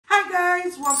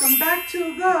guys, welcome back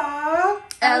to the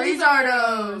Ellie's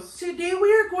Artos. Today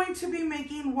we are going to be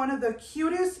making one of the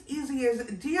cutest, easiest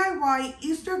DIY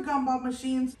Easter gumball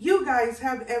machines you guys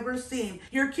have ever seen.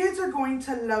 Your kids are going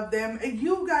to love them and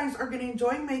you guys are going to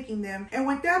enjoy making them. And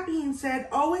with that being said,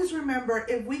 always remember,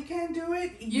 if we can do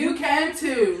it, you can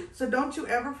too. So don't you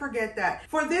ever forget that.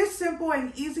 For this simple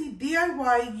and easy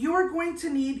DIY, you are going to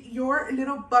need your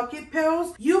little bucket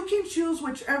pails. You can choose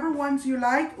whichever ones you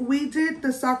like. We did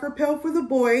the soccer pail for the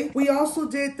boy. We also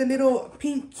did the little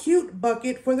pink cute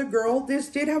bucket for the girl. This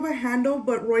did have a handle,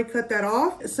 but Roy cut that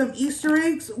off. Some Easter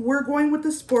eggs. We're going with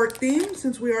the sport theme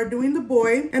since we are doing the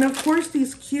boy. And of course,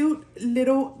 these cute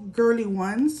little girly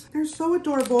ones. They're so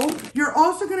adorable. You're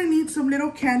also going to need some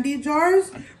little candy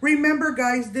jars. Remember,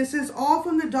 guys, this is all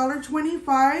from the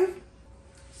 $1.25.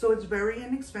 So it's very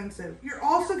inexpensive. You're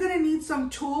also gonna need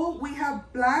some tulle. We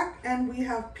have black and we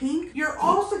have pink. You're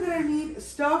also gonna need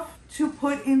stuff to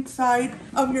put inside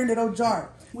of your little jar.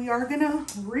 We are gonna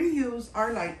reuse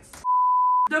our lights.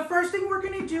 The first thing we're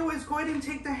gonna do is go ahead and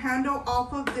take the handle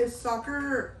off of this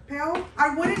soccer pail.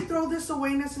 I wouldn't throw this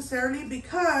away necessarily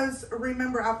because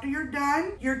remember, after you're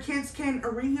done, your kids can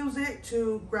reuse it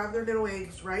to grab their little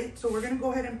eggs, right? So we're gonna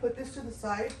go ahead and put this to the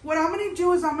side. What I'm gonna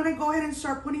do is I'm gonna go ahead and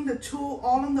start putting the tulle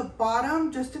all on the bottom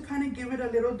just to kind of give it a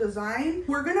little design.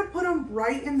 We're gonna put them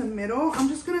right in the middle. I'm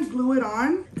just gonna glue it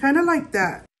on, kind of like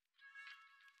that.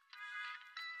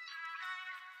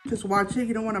 Just watch it.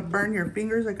 You don't want to burn your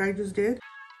fingers like I just did.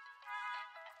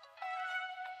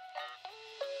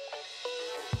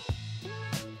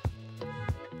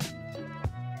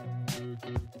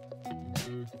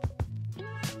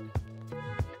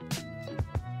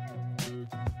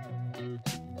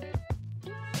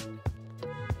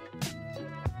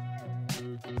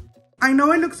 I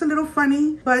know it looks a little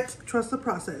funny, but trust the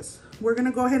process. We're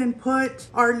gonna go ahead and put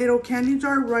our little candy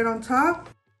jar right on top,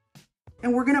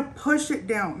 and we're gonna push it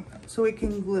down so it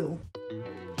can glue.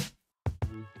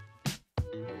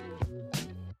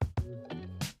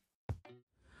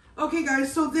 Okay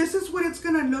guys, so this is what it's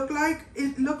gonna look like.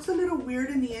 It looks a little weird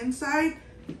in the inside,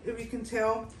 if you can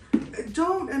tell.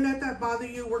 Don't let that bother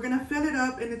you. We're gonna fill it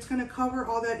up and it's gonna cover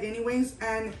all that anyways,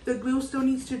 and the glue still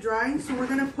needs to dry. So we're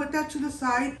gonna put that to the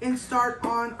side and start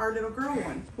on our little girl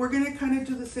one. We're gonna kind of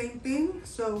do the same thing,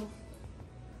 so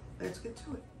let's get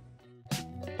to it.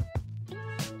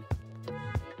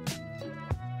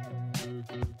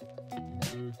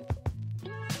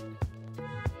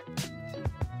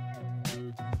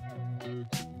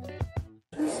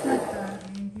 Just like that.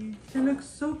 It looks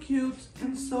so cute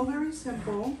and so very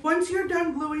simple. Once you're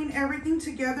done gluing everything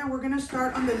together, we're gonna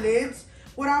start on the lids.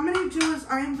 What I'm gonna do is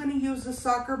I am gonna use the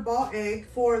soccer ball egg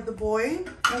for the boy,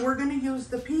 and we're gonna use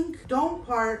the pink dome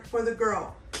part for the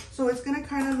girl. So it's gonna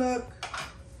kind of look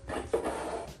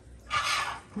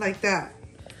like that.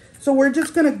 So we're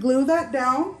just gonna glue that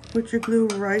down. Put your glue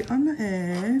right on the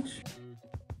edge.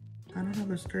 I don't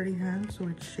have a sturdy hand, so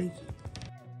it's shaky.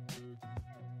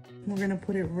 We're gonna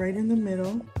put it right in the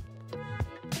middle.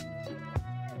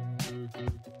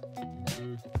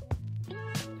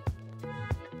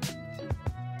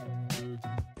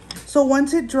 So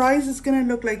once it dries, it's gonna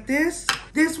look like this.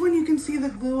 This one, you can see the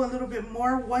glue a little bit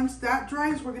more. Once that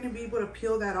dries, we're gonna be able to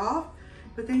peel that off,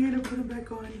 but then you're gonna put it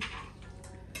back on.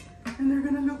 And they're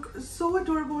gonna look so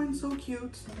adorable and so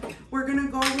cute. We're gonna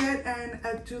go ahead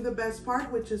and do the best part,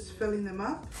 which is filling them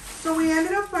up. So we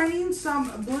ended up finding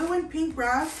some blue and pink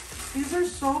grass. These are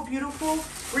so beautiful.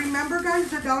 Remember guys,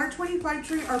 the $1.25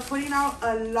 tree are putting out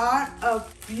a lot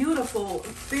of beautiful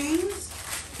things.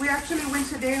 We actually went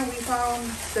today and we found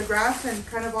the grass and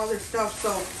kind of all this stuff.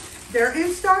 So they're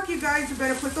in stock, you guys. You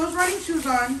better put those running shoes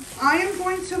on. I am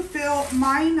going to fill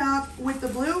mine up with the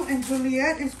blue, and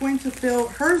Juliet is going to fill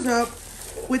hers up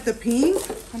with the pink.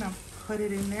 I'm gonna put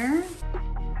it in there.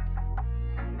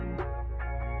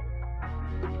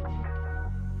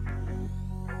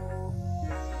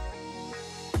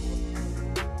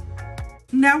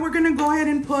 Now we're gonna go ahead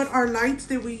and put our lights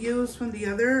that we used from the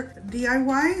other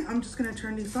DIY. I'm just gonna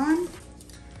turn these on,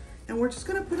 and we're just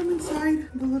gonna put them inside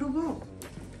the little bowl,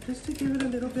 just to give it a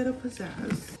little bit of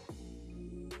pizzazz.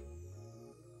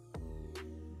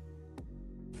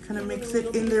 Kind of mix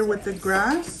it in there with the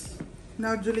grass.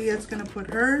 Now Juliet's gonna put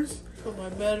hers. Put my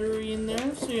battery in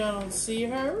there so y'all don't see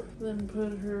her. Then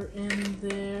put her in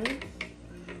there.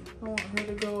 I want her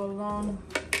to go along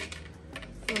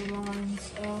the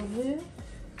lines of it.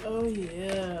 Oh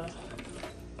yeah.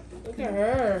 Look at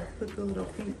her. Put the little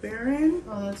pink bear in.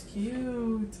 Oh, that's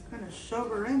cute. Kind of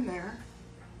shove her in there.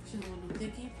 She's a little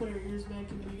dicky. Put her ears back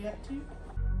if we got to.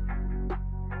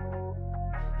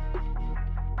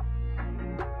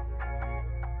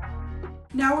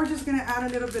 Now we're just gonna add a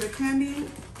little bit of candy.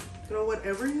 Throw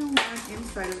whatever you want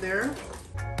inside of there.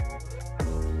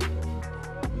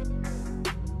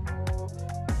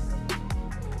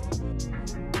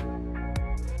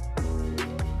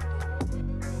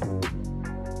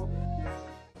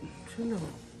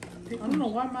 I don't know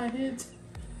why my head's...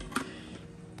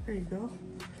 There you go.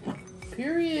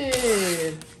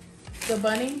 Period. The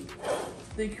bunny,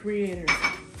 the creator.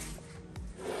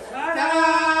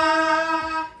 Ta-da!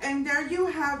 And there you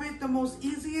have it, the most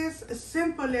easiest,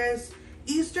 simplest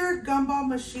Easter gumball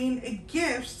machine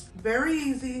gifts. Very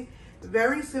easy,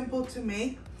 very simple to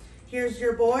make. Here's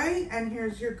your boy and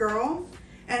here's your girl.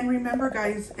 And remember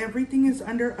guys, everything is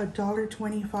under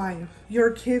 $1.25.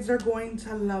 Your kids are going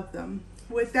to love them.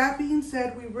 With that being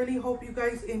said, we really hope you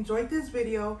guys enjoyed this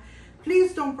video.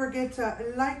 Please don't forget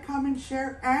to like, comment,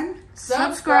 share, and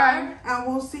subscribe. And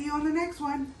we'll see you on the next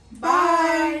one.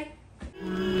 Bye.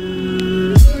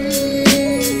 Bye.